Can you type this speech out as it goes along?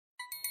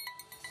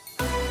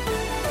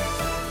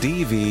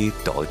DW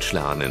Deutsch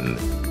lernen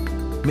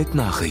mit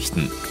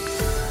Nachrichten.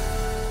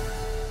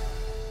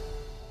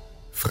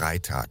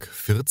 Freitag,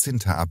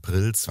 14.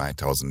 April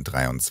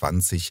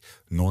 2023,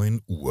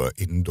 9 Uhr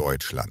in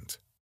Deutschland.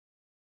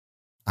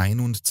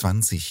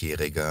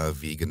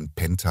 21-Jähriger wegen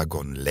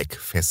Pentagon-Leck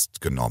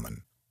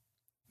festgenommen.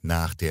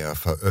 Nach der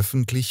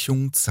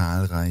Veröffentlichung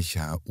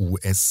zahlreicher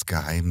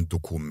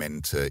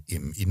US-Geheimdokumente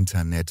im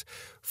Internet,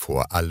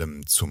 vor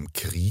allem zum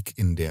Krieg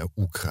in der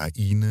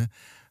Ukraine,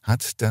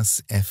 hat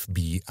das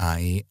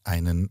FBI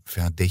einen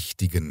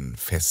Verdächtigen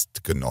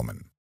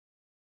festgenommen.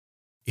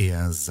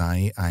 Er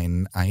sei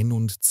ein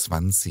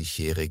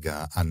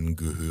 21-jähriger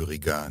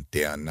Angehöriger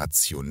der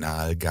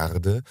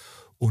Nationalgarde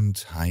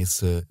und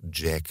heiße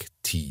Jack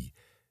T.,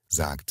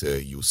 sagte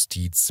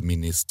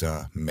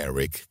Justizminister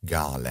Merrick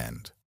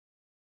Garland.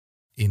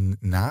 In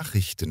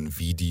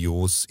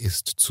Nachrichtenvideos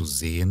ist zu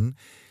sehen,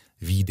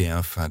 wie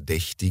der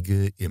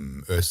Verdächtige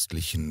im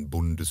östlichen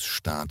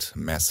Bundesstaat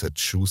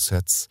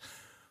Massachusetts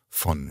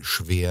von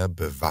schwer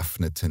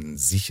bewaffneten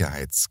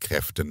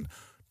Sicherheitskräften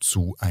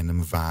zu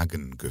einem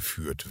Wagen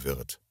geführt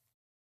wird.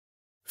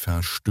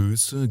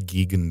 Verstöße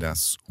gegen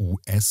das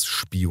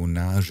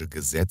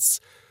US-Spionagegesetz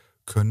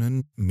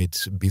können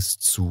mit bis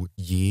zu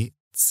je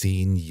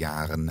 10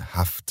 Jahren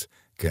Haft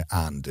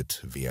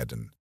geahndet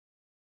werden.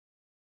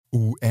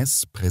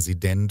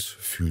 US-Präsident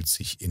fühlt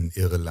sich in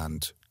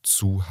Irland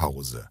zu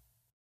Hause.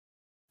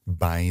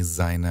 Bei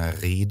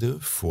seiner Rede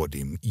vor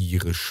dem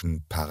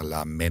irischen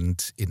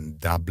Parlament in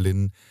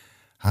Dublin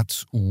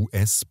hat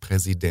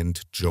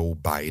US-Präsident Joe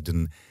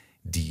Biden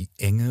die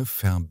enge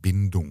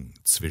Verbindung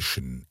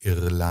zwischen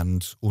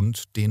Irland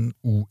und den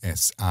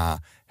USA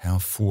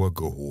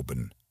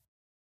hervorgehoben.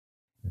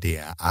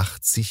 Der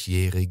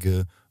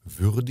 80-Jährige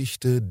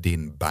würdigte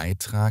den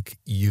Beitrag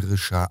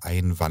irischer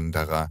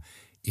Einwanderer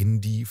in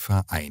die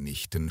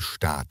Vereinigten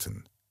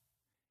Staaten.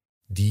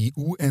 Die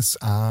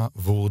USA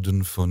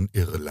wurden von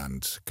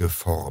Irland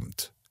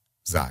geformt,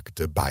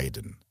 sagte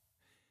Biden.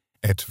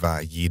 Etwa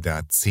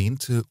jeder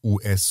 10.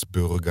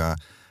 US-Bürger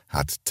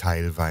hat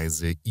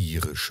teilweise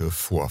irische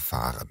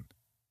Vorfahren.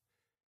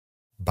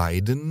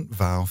 Biden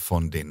war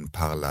von den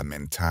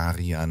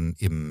Parlamentariern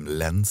im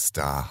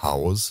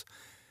Leinster-Haus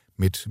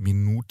mit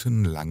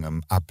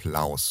minutenlangem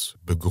Applaus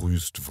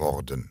begrüßt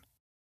worden.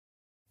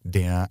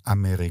 Der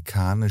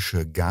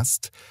amerikanische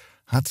Gast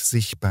hat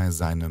sich bei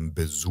seinem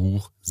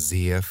Besuch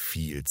sehr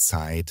viel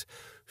Zeit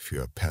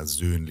für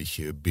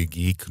persönliche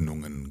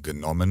Begegnungen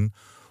genommen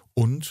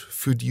und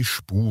für die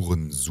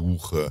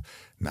Spurensuche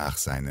nach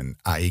seinen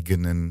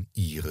eigenen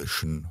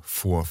irischen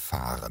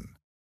Vorfahren.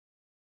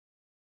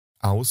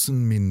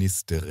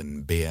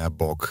 Außenministerin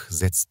Baerbock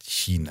setzt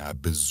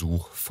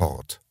China-Besuch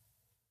fort.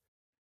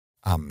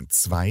 Am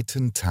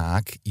zweiten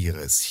Tag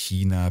ihres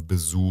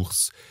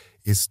China-Besuchs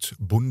ist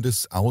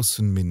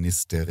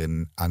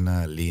Bundesaußenministerin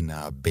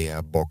Annalena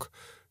Baerbock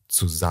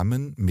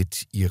zusammen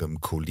mit ihrem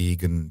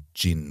Kollegen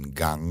Jin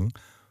Gang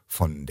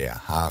von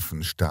der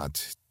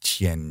Hafenstadt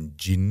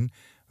Tianjin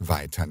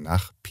weiter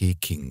nach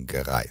Peking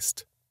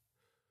gereist.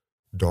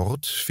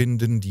 Dort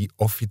finden die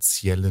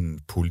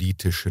offiziellen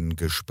politischen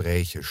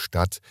Gespräche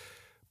statt,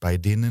 bei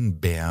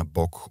denen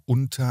Baerbock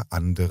unter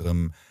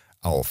anderem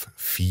auf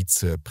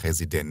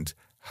Vizepräsident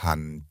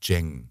Han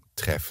Zheng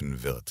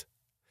treffen wird.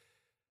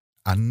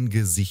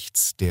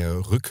 Angesichts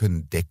der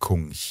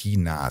Rückendeckung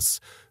Chinas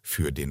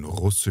für den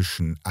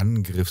russischen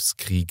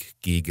Angriffskrieg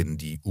gegen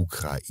die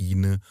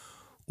Ukraine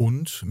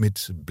und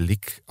mit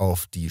Blick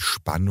auf die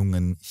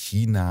Spannungen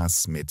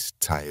Chinas mit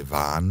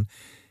Taiwan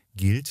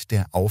gilt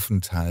der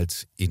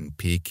Aufenthalt in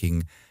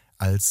Peking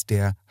als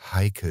der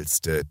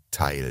heikelste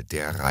Teil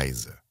der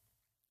Reise.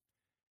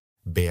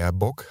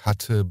 Baerbock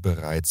hatte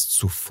bereits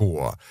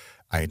zuvor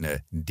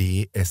eine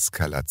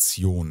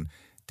Deeskalation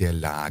der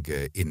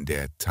Lage in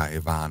der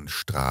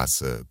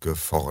Taiwanstraße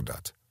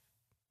gefordert.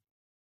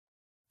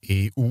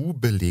 EU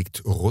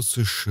belegt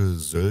russische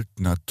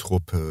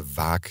Söldnertruppe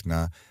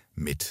Wagner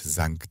mit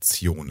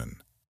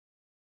Sanktionen.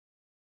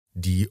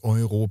 Die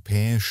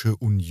Europäische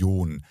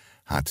Union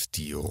hat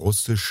die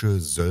russische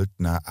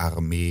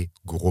Söldnerarmee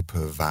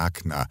Gruppe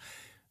Wagner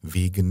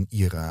wegen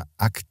ihrer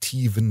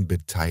aktiven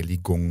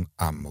Beteiligung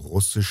am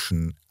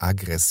russischen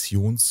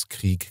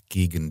Aggressionskrieg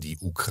gegen die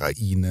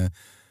Ukraine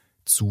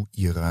zu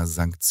ihrer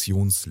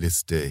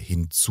Sanktionsliste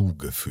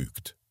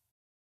hinzugefügt.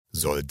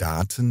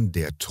 Soldaten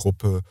der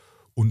Truppe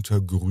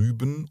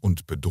untergrüben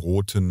und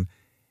bedrohten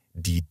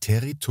die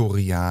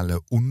territoriale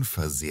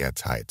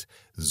Unversehrtheit,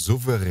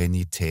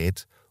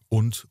 Souveränität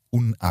und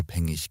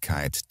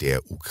Unabhängigkeit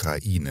der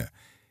Ukraine,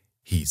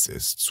 hieß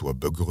es zur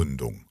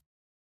Begründung.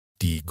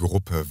 Die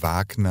Gruppe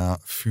Wagner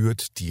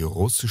führt die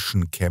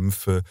russischen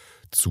Kämpfe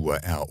zur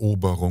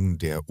Eroberung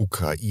der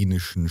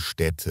ukrainischen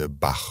Städte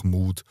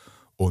Bachmut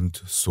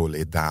und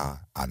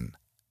Soledar an.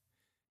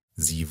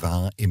 Sie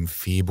war im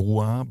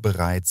Februar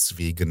bereits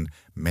wegen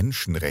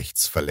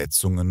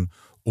Menschenrechtsverletzungen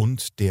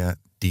und der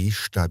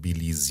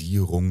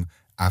Destabilisierung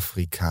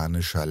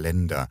afrikanischer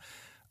Länder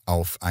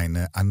auf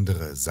eine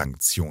andere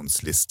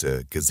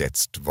Sanktionsliste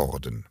gesetzt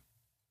worden.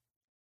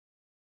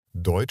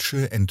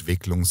 Deutsche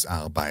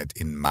Entwicklungsarbeit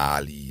in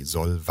Mali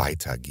soll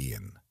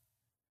weitergehen.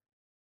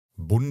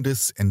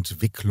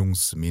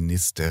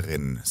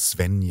 Bundesentwicklungsministerin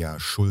Svenja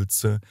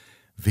Schulze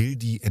will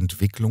die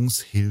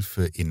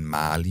Entwicklungshilfe in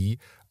Mali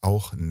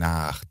auch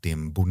nach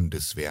dem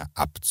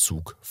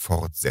Bundeswehrabzug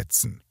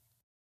fortsetzen.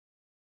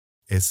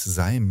 Es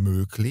sei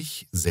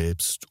möglich,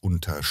 selbst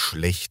unter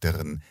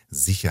schlechteren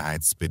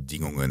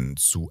Sicherheitsbedingungen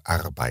zu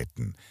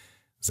arbeiten,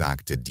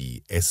 sagte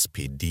die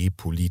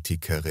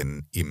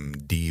SPD-Politikerin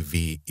im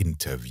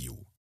DW-Interview.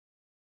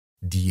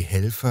 Die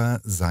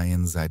Helfer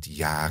seien seit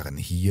Jahren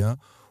hier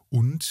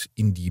und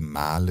in die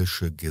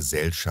malische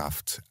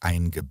Gesellschaft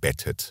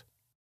eingebettet.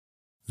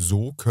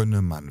 So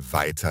könne man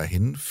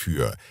weiterhin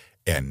für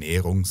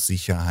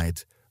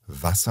Ernährungssicherheit,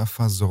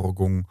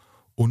 Wasserversorgung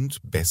und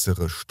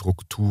bessere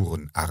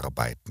Strukturen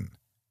arbeiten.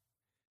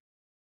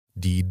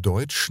 Die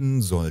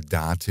deutschen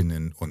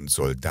Soldatinnen und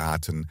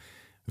Soldaten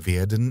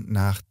werden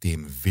nach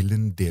dem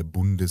Willen der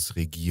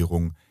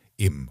Bundesregierung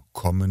im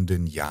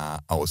kommenden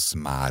Jahr aus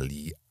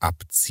Mali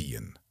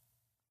abziehen.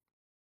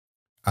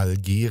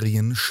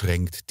 Algerien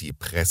schränkt die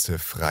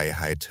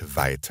Pressefreiheit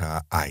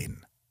weiter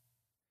ein.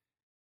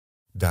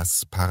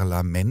 Das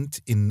Parlament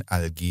in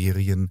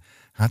Algerien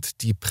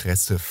hat die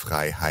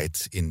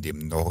Pressefreiheit in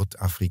dem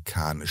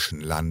nordafrikanischen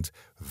Land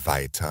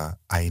weiter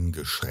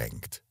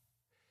eingeschränkt.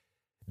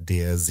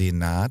 Der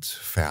Senat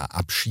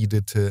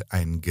verabschiedete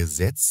ein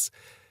Gesetz,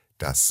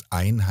 das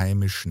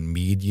einheimischen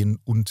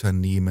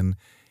Medienunternehmen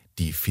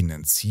die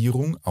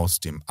Finanzierung aus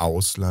dem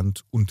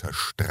Ausland unter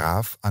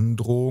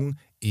Strafandrohung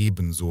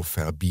ebenso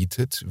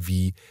verbietet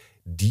wie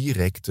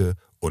direkte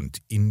und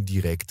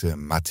indirekte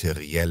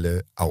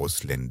materielle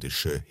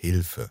ausländische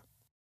Hilfe.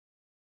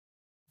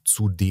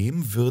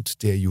 Zudem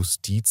wird der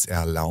Justiz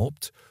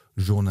erlaubt,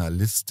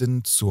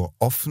 Journalisten zur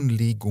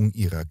Offenlegung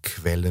ihrer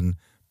Quellen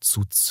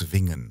zu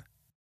zwingen.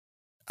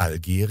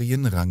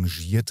 Algerien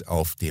rangiert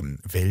auf dem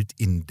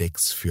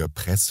Weltindex für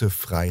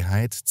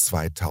Pressefreiheit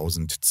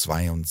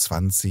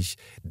 2022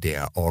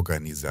 der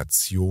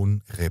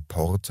Organisation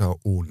Reporter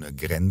ohne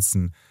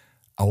Grenzen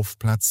auf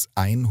Platz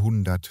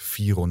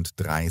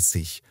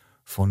 134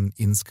 von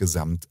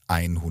insgesamt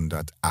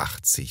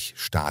 180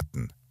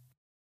 Staaten.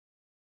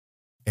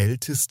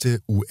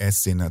 Älteste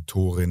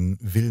US-Senatorin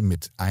will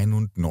mit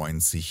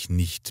 91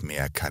 nicht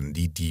mehr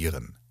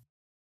kandidieren.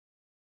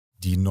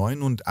 Die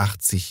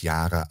 89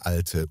 Jahre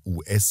alte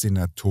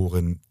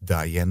US-Senatorin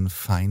Dianne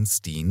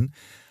Feinstein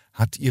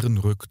hat ihren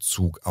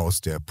Rückzug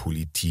aus der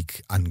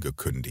Politik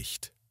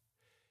angekündigt.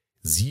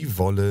 Sie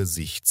wolle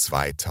sich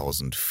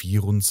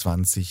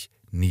 2024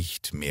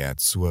 nicht mehr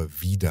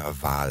zur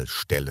Wiederwahl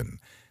stellen,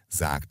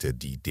 sagte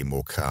die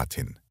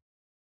Demokratin.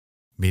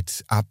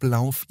 Mit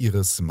Ablauf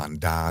ihres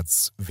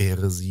Mandats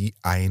wäre sie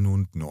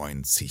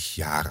 91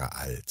 Jahre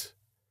alt.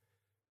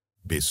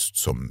 Bis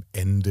zum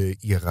Ende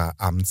ihrer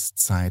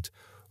Amtszeit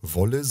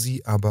wolle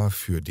sie aber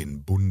für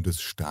den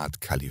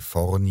Bundesstaat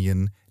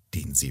Kalifornien,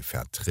 den sie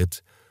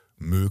vertritt,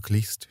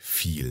 möglichst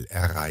viel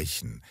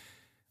erreichen,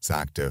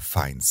 sagte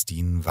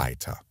Feinstein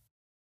weiter.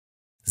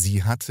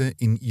 Sie hatte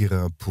in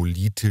ihrer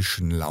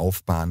politischen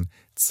Laufbahn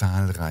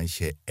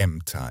zahlreiche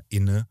Ämter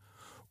inne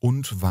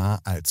und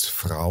war als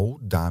Frau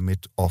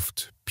damit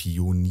oft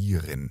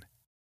Pionierin.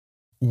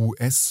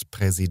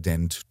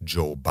 US-Präsident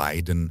Joe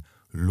Biden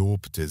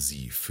lobte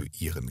sie für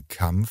ihren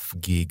Kampf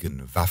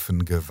gegen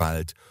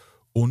Waffengewalt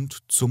und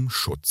zum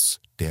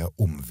Schutz der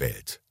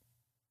Umwelt.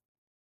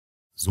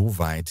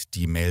 Soweit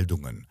die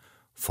Meldungen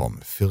vom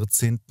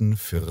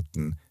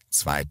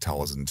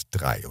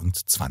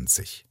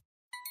 14.04.2023.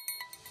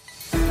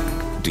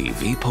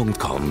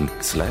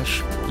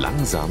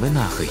 dw.com/langsame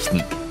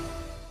Nachrichten